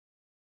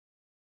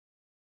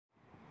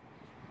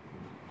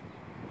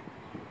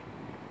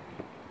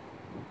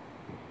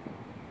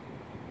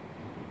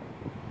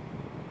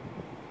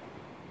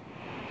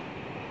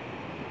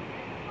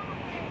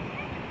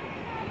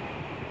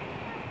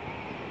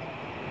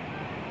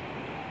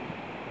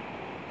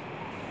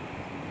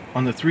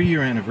On the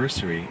 3-year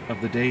anniversary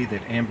of the day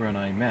that Amber and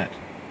I met,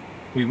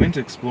 we went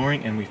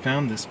exploring and we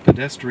found this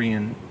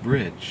pedestrian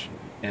bridge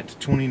at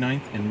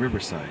 29th and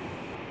Riverside.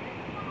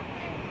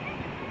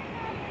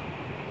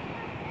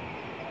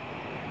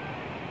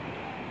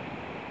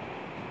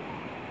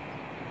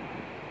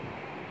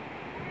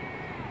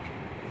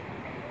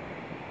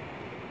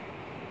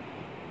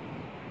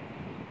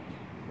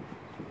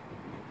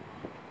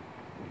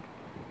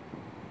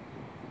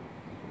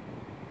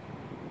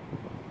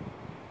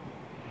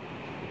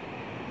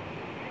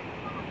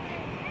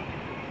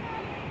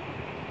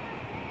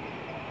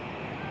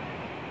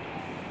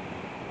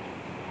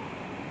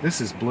 This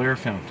is Blair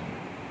Fountain,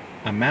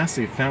 a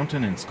massive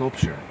fountain and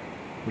sculpture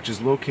which is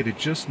located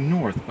just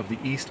north of the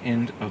east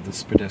end of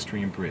this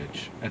pedestrian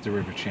bridge at the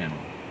river channel.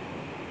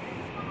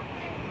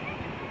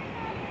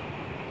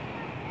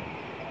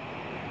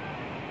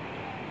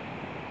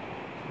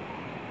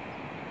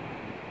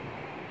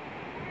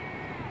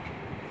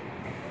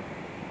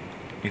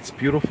 It's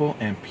beautiful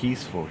and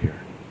peaceful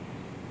here.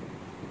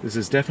 This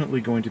is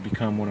definitely going to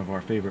become one of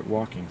our favorite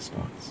walking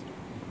spots.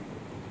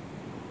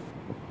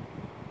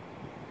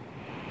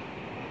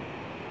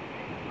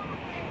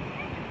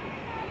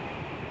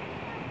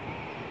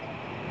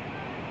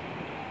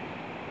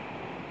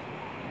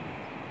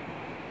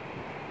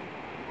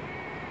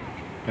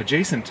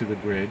 Adjacent to the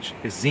bridge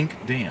is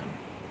Zinc Dam.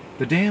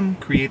 The dam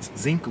creates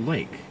Zinc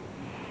Lake,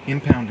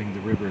 impounding the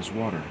river's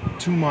water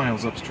 2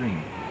 miles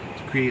upstream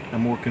to create a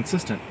more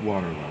consistent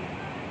water level.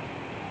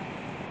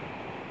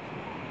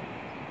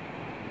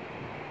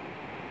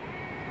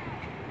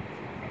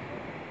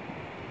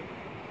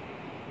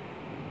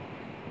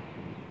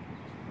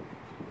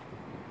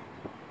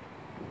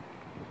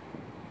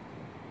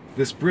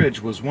 This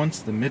bridge was once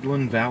the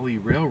Midland Valley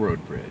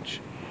Railroad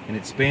Bridge, and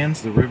it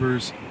spans the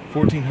river's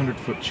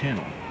 1,400-foot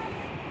channel.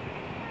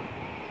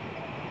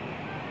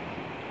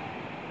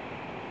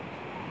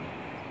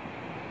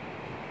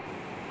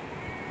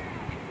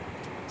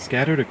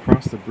 Scattered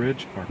across the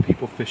bridge are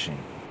people fishing.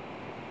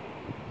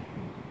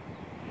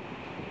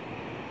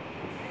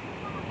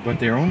 But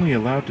they are only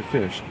allowed to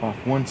fish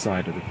off one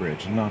side of the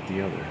bridge, not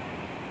the other.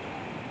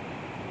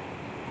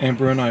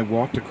 Amber and I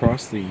walked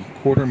across the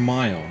 1/4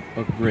 mile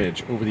of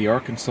bridge over the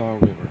Arkansas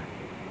River,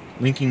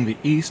 linking the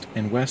east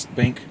and west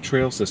bank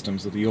trail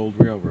systems of the old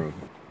railroad.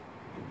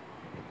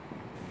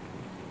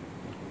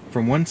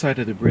 From one side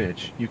of the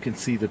bridge, you can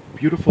see the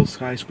beautiful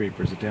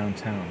skyscrapers of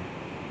downtown.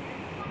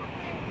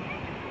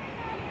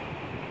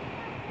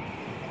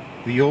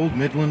 The old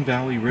Midland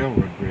Valley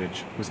Railroad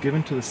Bridge was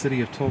given to the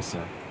city of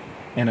Tulsa,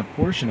 and a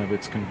portion of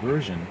its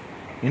conversion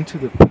into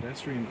the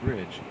pedestrian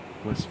bridge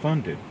was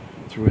funded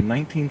through a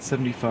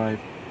 1975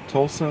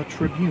 Tulsa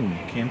Tribune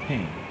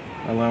campaign,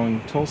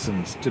 allowing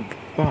Tulsans to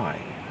buy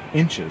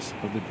inches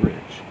of the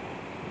bridge.